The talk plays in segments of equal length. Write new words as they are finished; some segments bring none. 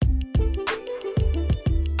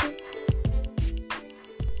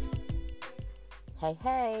Hey,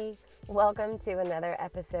 hey, welcome to another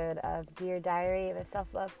episode of Dear Diary, the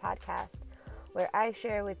self-love podcast, where I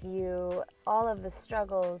share with you all of the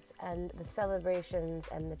struggles and the celebrations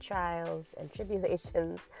and the trials and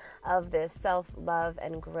tribulations of this self-love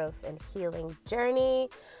and growth and healing journey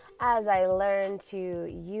as I learn to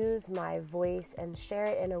use my voice and share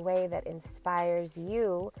it in a way that inspires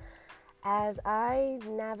you as I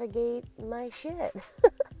navigate my shit.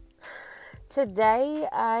 Today,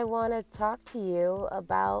 I want to talk to you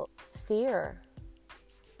about fear.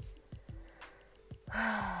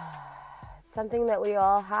 It's something that we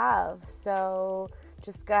all have, so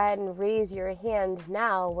just go ahead and raise your hand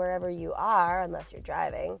now wherever you are, unless you're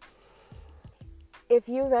driving, if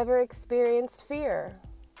you've ever experienced fear.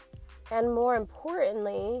 And more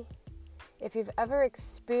importantly, if you've ever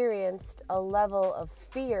experienced a level of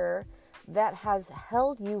fear that has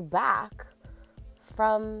held you back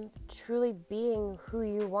from truly being who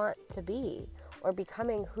you want to be or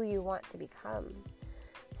becoming who you want to become.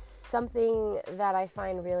 Something that I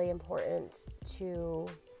find really important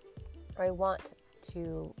I want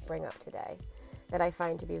to bring up today, that I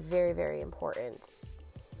find to be very, very important,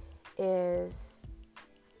 is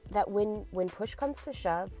that when push comes to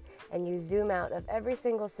shove and you zoom out of every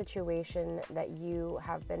single situation that you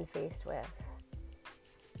have been faced with,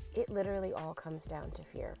 it literally all comes down to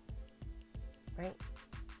fear. Right?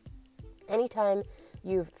 Anytime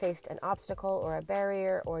you've faced an obstacle or a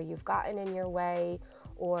barrier, or you've gotten in your way,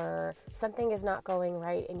 or something is not going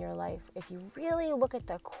right in your life, if you really look at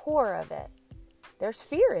the core of it, there's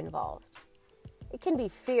fear involved. It can be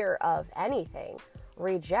fear of anything: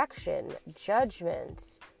 rejection,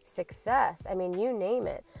 judgment, success, you name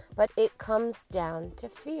it. But it comes down to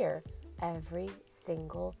fear every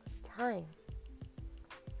single time.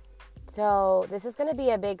 So this is going to be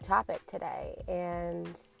a big topic today,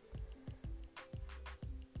 and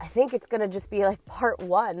I think it's going to just be like part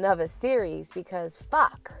one of a series, because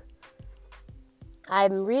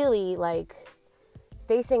I'm really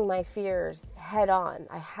facing my fears head on.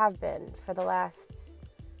 I have been for the last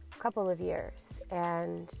couple of years,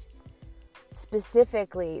 and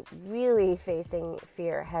specifically really facing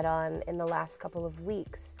fear head on in the last couple of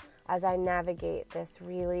weeks as I navigate this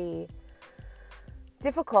really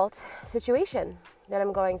difficult situation that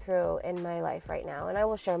I'm going through in my life right now. And I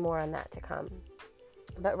will share more on that to come.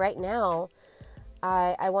 But right now,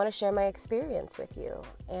 I want to share my experience with you.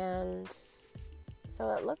 And so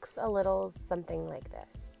it looks a little something like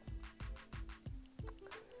this.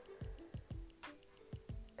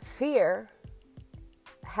 Fear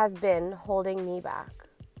has been holding me back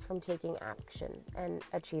from taking action and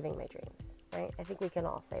achieving my dreams, right? I think we can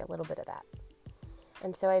all say a little bit of that.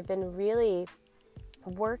 And so I've been really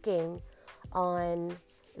working on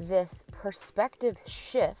this perspective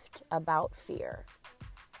shift about fear,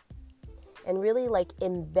 and really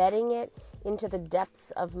embedding it into the depths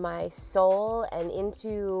of my soul and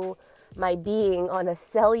into my being on a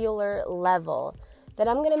cellular level, that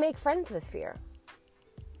I'm going to make friends with fear.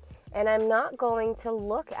 And I'm not going to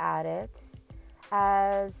look at it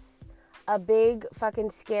as a big fucking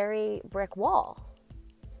scary brick wall.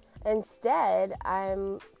 Instead,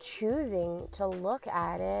 I'm choosing to look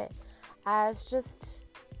at it as just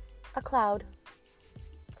a cloud.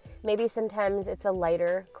 Maybe sometimes it's a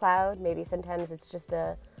lighter cloud. Maybe sometimes it's just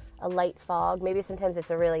a light fog. Maybe sometimes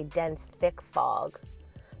it's a really dense, thick fog.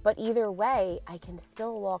 But either way, I can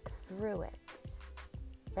still walk through it,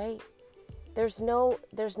 right? There's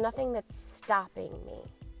nothing that's stopping me.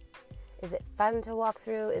 Is it fun to walk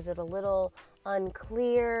through? Is it a little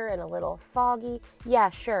unclear and a little foggy?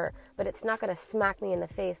 Yeah, sure. But it's not going to smack me in the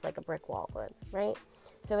face like a brick wall would, right?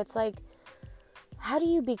 So it's how do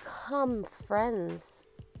you become friends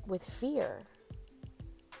with fear?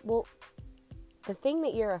 Well, the thing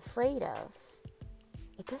that you're afraid of,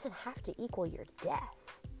 it doesn't have to equal your death,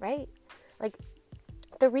 right?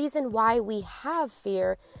 The reason why we have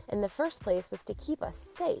fear in the first place was to keep us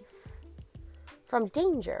safe from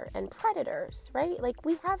danger and predators, right?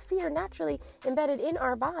 We have fear naturally embedded in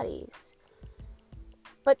our bodies.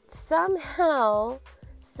 But somehow,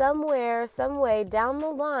 somewhere, some way down the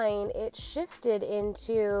line, it shifted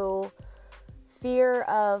into fear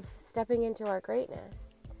of stepping into our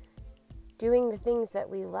greatness, doing the things that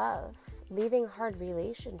we love, leaving hard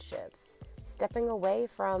relationships, stepping away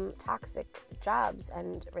from toxic jobs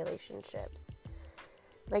and relationships.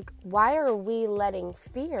 Why are we letting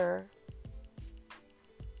fear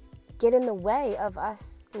get in the way of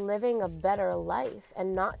us living a better life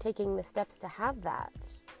and not taking the steps to have that?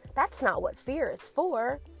 That's not what fear is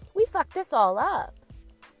for. We fucked this all up,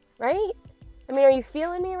 right? Are you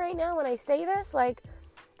feeling me right now when I say this?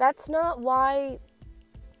 That's not why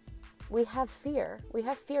we have fear. We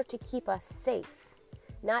have fear to keep us safe,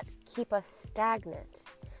 not keep us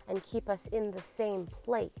stagnant and keep us in the same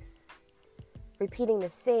place, repeating the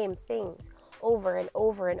same things over and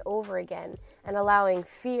over and over again, and allowing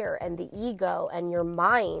fear and the ego and your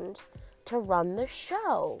mind to run the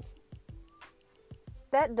show.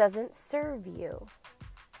 That doesn't serve you,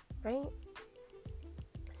 right?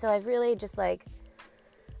 So I've really just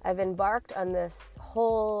I've embarked on this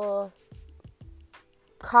whole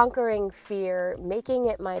conquering fear, making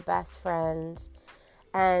it my best friend,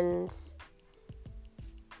 and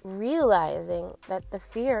realizing that the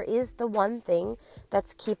fear is the one thing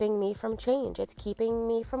that's keeping me from change. It's keeping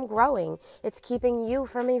me from growing. It's keeping you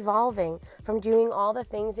from evolving, from doing all the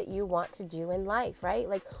things that you want to do in life, right?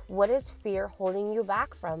 Like, what is fear holding you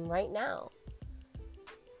back from right now?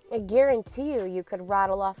 I guarantee you could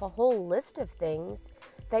rattle off a whole list of things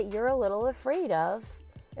that you're a little afraid of,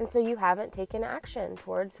 and so you haven't taken action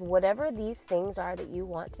towards whatever these things are that you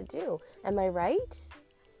want to do. Am I right?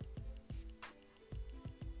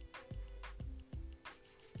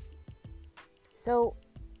 So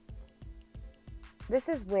this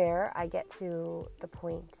is where I get to the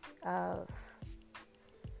point of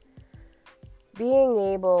being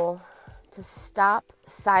able to stop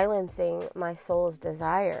silencing my soul's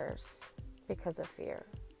desires because of fear,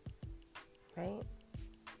 right?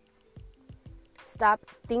 Stop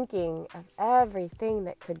thinking of everything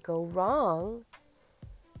that could go wrong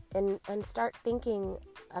and start thinking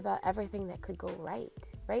about everything that could go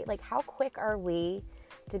right? Like, how quick are we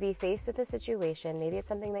to be faced with a situation? Maybe it's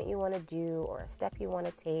something that you want to do, or a step you want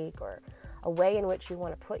to take, or a way in which you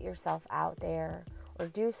want to put yourself out there, or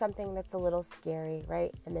do something that's a little scary,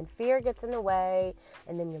 right? And then fear gets in the way,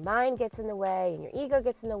 and then your mind gets in the way, and your ego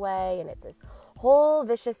gets in the way, and it's this whole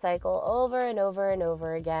vicious cycle over and over and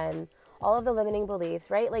over again. All of the limiting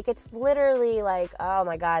beliefs, right? Like, it's literally like, oh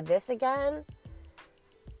my God, this again?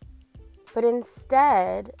 But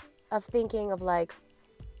instead of thinking of like,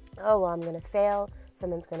 oh, well, I'm going to fail,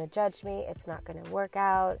 someone's going to judge me, it's not going to work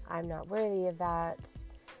out, I'm not worthy of that,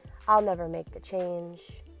 I'll never make the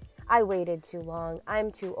change, I waited too long, I'm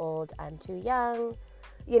too old, I'm too young,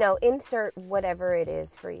 insert whatever it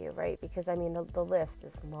is for you, right? Because I mean, the list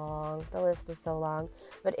is long, the list is so long,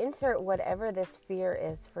 but insert whatever this fear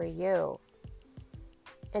is for you.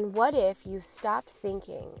 And what if you stopped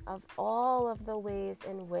thinking of all of the ways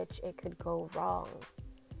in which it could go wrong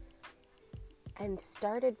and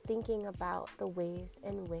started thinking about the ways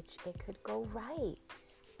in which it could go right?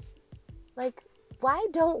 Like, why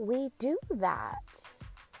don't we do that?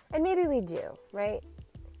 And maybe we do, right?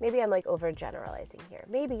 Maybe I'm like overgeneralizing here.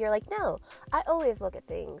 Maybe you're like, no, I always look at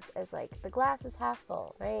things as like the glass is half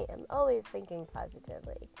full, right? I'm always thinking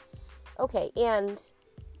positively. Okay, and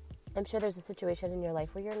I'm sure there's a situation in your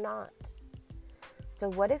life where you're not. So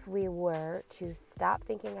what if we were to stop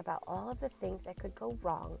thinking about all of the things that could go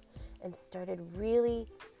wrong and started really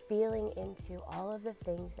feeling into all of the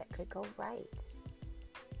things that could go right?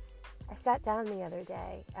 I sat down the other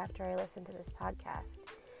day after I listened to this podcast,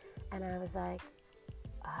 and I was like,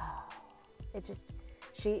 oh, it just,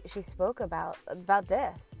 she spoke about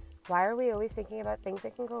this. Why are we always thinking about things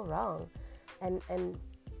that can go wrong? And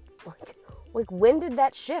like, when did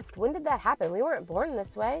that shift? When did that happen? We weren't born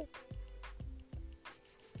this way.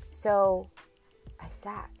 So I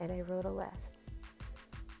sat and I wrote a list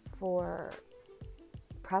for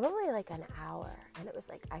probably like an hour. And it was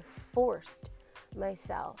like I forced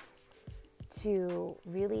myself to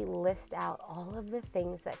really list out all of the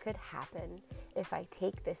things that could happen if I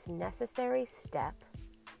take this necessary step.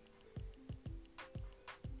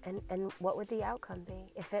 And what would the outcome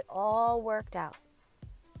be? If it all worked out.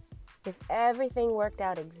 If everything worked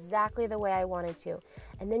out exactly the way I wanted to.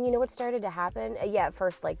 And then you know what started to happen? Yeah, at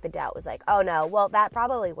first, like, the doubt was like, oh no, well, that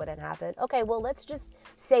probably wouldn't happen. Okay, well, let's just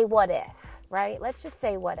say what if, right? Let's just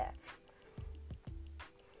say what if.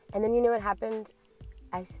 And then you know what happened?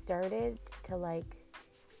 I started to like,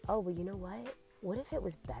 oh, well, you know what? What if it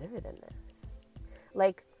was better than this?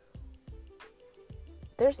 Like,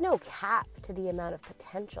 there's no cap to the amount of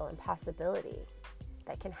potential and possibility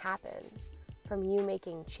that can happen from you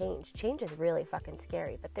making change. Change is really fucking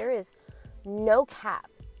scary, but there is no cap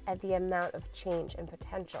at the amount of change and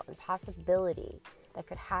potential and possibility that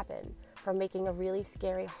could happen from making a really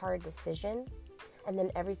scary, hard decision and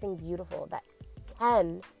then everything beautiful that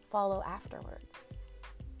can follow afterwards,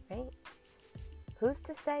 right? Who's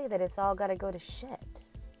to say that it's all got to go to shit?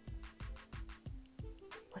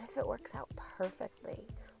 What if it works out perfectly?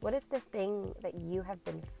 What if the thing that you have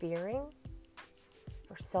been fearing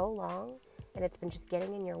for so long and it's been just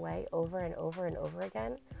getting in your way over and over and over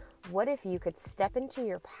again, what if you could step into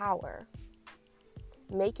your power,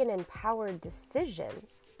 make an empowered decision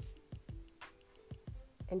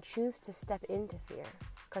and choose to step into fear,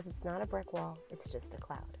 because it's not a brick wall, it's just a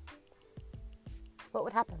cloud, what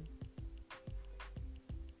would happen?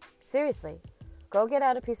 Seriously, go get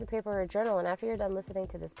out a piece of paper or a journal, and after you're done listening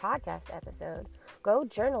to this podcast episode, go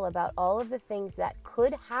journal about all of the things that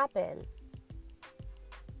could happen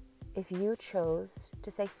if you chose to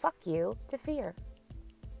say fuck you to fear.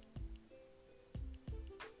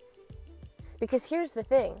 Because here's the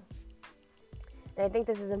thing, and I think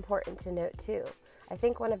this is important to note too. I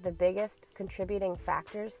think one of the biggest contributing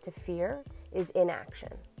factors to fear is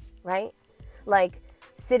inaction, right? Like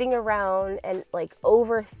sitting around and like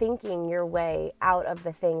overthinking your way out of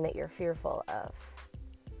the thing that you're fearful of,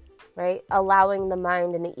 right? Allowing the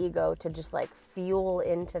mind and the ego to just like fuel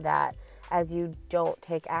into that as you don't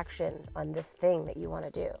take action on this thing that you want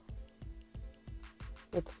to do.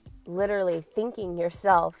 It's literally thinking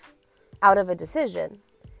yourself out of a decision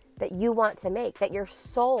that you want to make, that your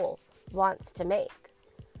soul wants to make,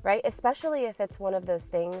 right? Especially if it's one of those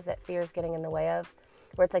things that fear is getting in the way of,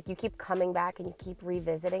 where it's like you keep coming back and you keep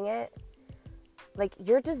revisiting it. Like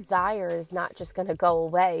your desire is not just going to go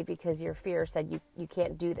away because your fear said you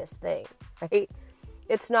can't do this thing, right?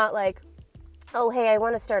 It's not like, oh, hey, I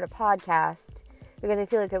want to start a podcast because I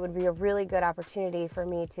feel like it would be a really good opportunity for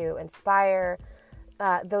me to inspire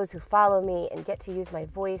those who follow me and get to use my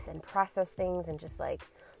voice and process things and just like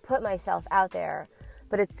put myself out there.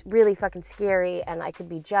 But it's really fucking scary, and I could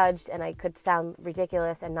be judged, and I could sound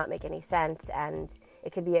ridiculous and not make any sense, and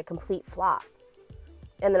it could be a complete flop.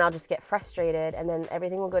 And then I'll just get frustrated, and then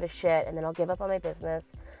everything will go to shit, and then I'll give up on my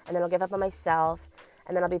business, and then I'll give up on myself,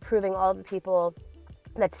 and then I'll be proving all the people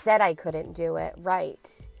that said I couldn't do it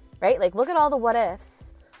right? Like, look at all the what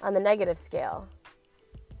ifs on the negative scale.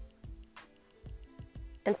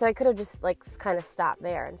 And so I could have just, like, kind of stopped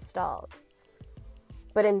there and stalled.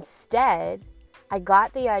 But instead, I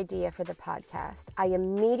got the idea for the podcast. I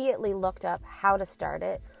immediately looked up how to start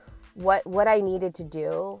it, what I needed to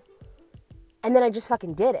do, and then I just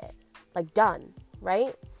fucking did it. Like, done,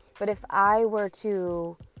 right? But if I were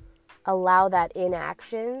to allow that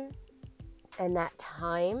inaction and that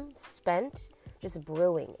time spent just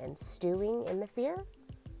brewing and stewing in the fear,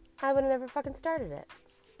 I would have never fucking started it.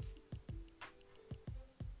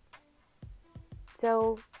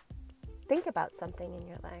 So think about something in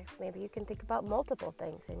your life. Maybe you can think about multiple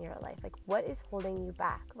things in your life. Like, what is holding you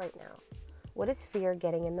back right now? What is fear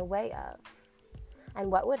getting in the way of?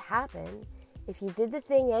 And what would happen if you did the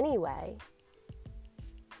thing anyway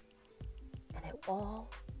and it all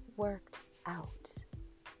worked out?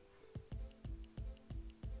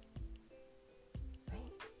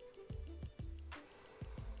 Right?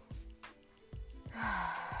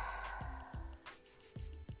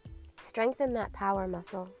 Strengthen that power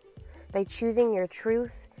muscle by choosing your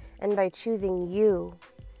truth and by choosing you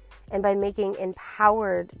and by making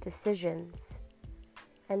empowered decisions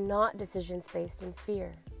and not decisions based in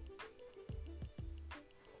fear.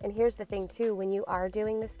 And here's the thing too, when you are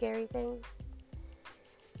doing the scary things,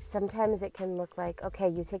 sometimes it can look like, okay,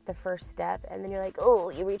 you take the first step and then you're like, oh,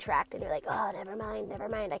 you retract and you're like, oh, never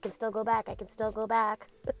mind, I can still go back,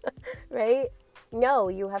 right? No,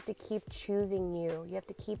 you have to keep choosing you. You have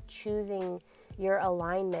to keep choosing your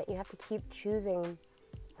alignment. You have to keep choosing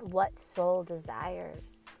what soul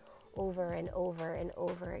desires over and over and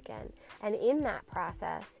over again. And in that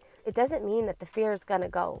process, it doesn't mean that the fear is going to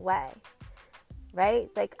go away, right?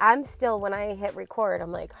 Like, I'm still, when I hit record,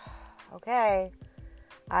 I'm like, okay,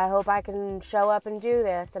 I hope I can show up and do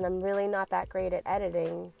this. And I'm really not that great at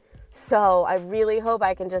editing. So I really hope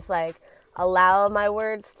I can just like allow my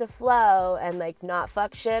words to flow and like not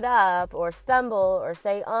fuck shit up or stumble or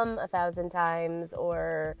say 1,000 times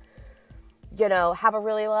or, you know, have a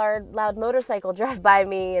really loud motorcycle drive by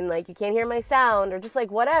me and like you can't hear my sound or just like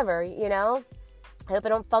whatever, you know. I hope I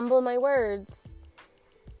don't fumble my words.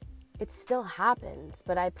 It still happens,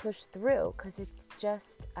 but I push through because it's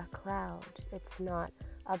just a cloud. It's not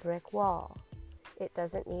a brick wall. It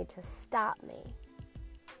doesn't need to stop me.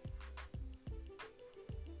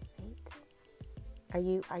 Are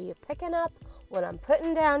you picking up what I'm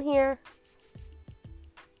putting down here?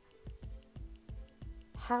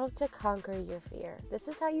 How to conquer your fear. This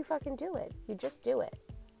is how you fucking do it. You just do it.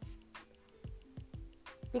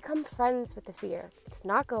 Become friends with the fear. It's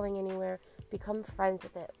not going anywhere. Become friends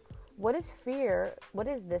with it. What is fear? What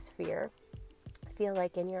is this fear feel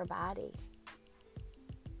like in your body?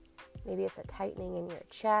 Maybe it's a tightening in your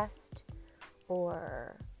chest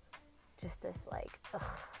or just this like,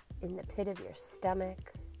 in the pit of your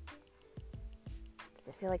stomach. Does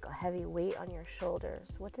it feel like a heavy weight on your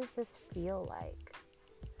shoulders? What does this feel like?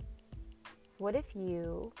 what if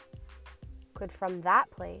you could, from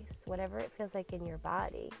that place, whatever it feels like in your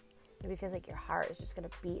body, maybe it feels like your heart is just going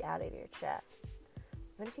to beat out of your chest.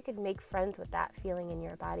 What if you could make friends with that feeling in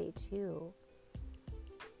your body too,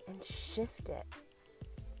 and shift it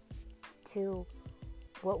to,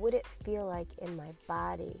 what would it feel like in my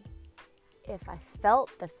body if I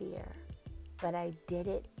felt the fear, but I did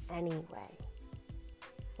it anyway?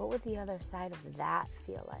 What would the other side of that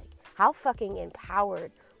feel like? How fucking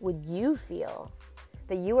empowered would you feel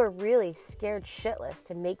that you were really scared shitless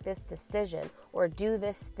to make this decision or do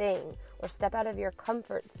this thing or step out of your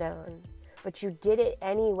comfort zone, but you did it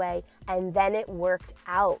anyway and then it worked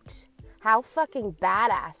out? How fucking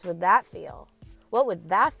badass would that feel? What would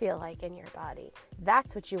that feel like in your body?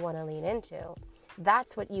 That's what you want to lean into.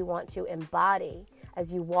 That's what you want to embody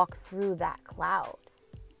as you walk through that cloud.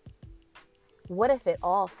 What if it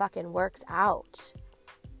all fucking works out?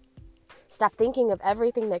 Stop thinking of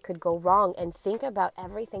everything that could go wrong and think about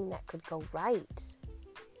everything that could go right.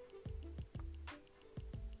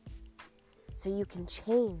 So you can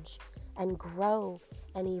change and grow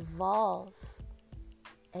and evolve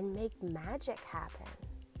and make magic happen.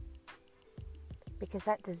 Because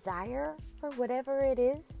that desire for whatever it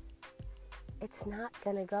is, it's not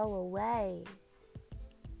going to go away.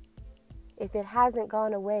 If it hasn't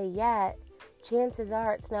gone away yet, chances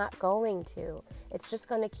are it's not going to. It's just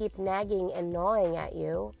going to keep nagging and gnawing at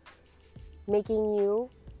you, making you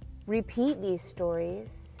repeat these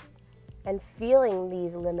stories and feeling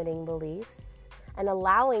these limiting beliefs and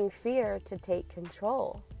allowing fear to take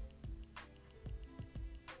control.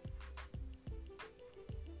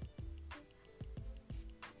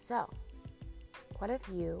 So, what if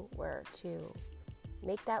you were to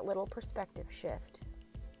make that little perspective shift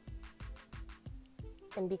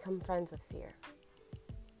and become friends with fear?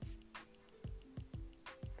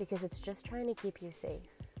 Because it's just trying to keep you safe.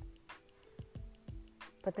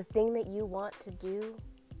 But the thing that you want to do,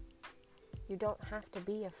 you don't have to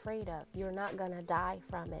be afraid of. You're not going to die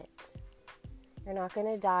from it. You're not going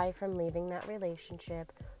to die from leaving that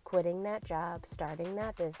relationship, quitting that job, starting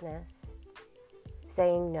that business,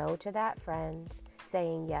 saying no to that friend,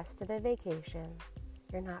 saying yes to the vacation.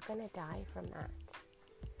 You're not going to die from that.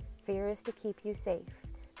 Fear is to keep you safe.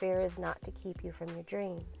 Fear is not to keep you from your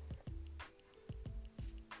dreams.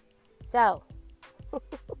 So,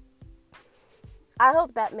 I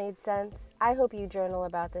hope that made sense. I hope you journal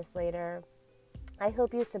about this later. I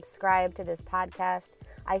hope you subscribe to this podcast.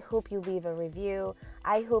 I hope you leave a review.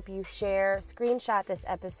 I hope you share, screenshot this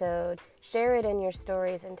episode, share it in your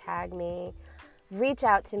stories and tag me. Reach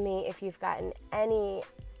out to me if you've gotten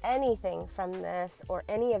anything from this or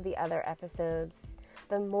any of the other episodes.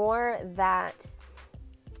 The more that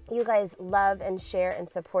you guys love and share and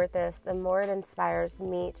support this, the more it inspires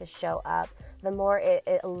me to show up, the more it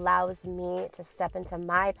allows me to step into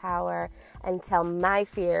my power and tell my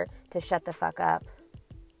fear to shut the fuck up.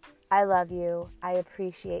 I love you. I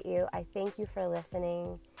appreciate you. I thank you for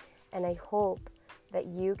listening. And I hope that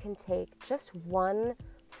you can take just one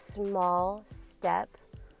small step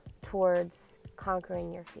towards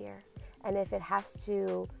conquering your fear. And if it has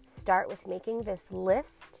to start with making this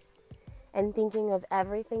list and thinking of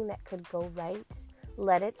everything that could go right,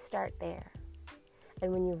 let it start there.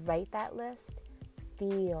 And when you write that list,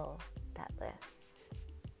 feel that list.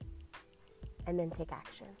 And then take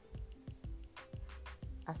action.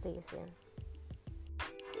 I'll see you soon.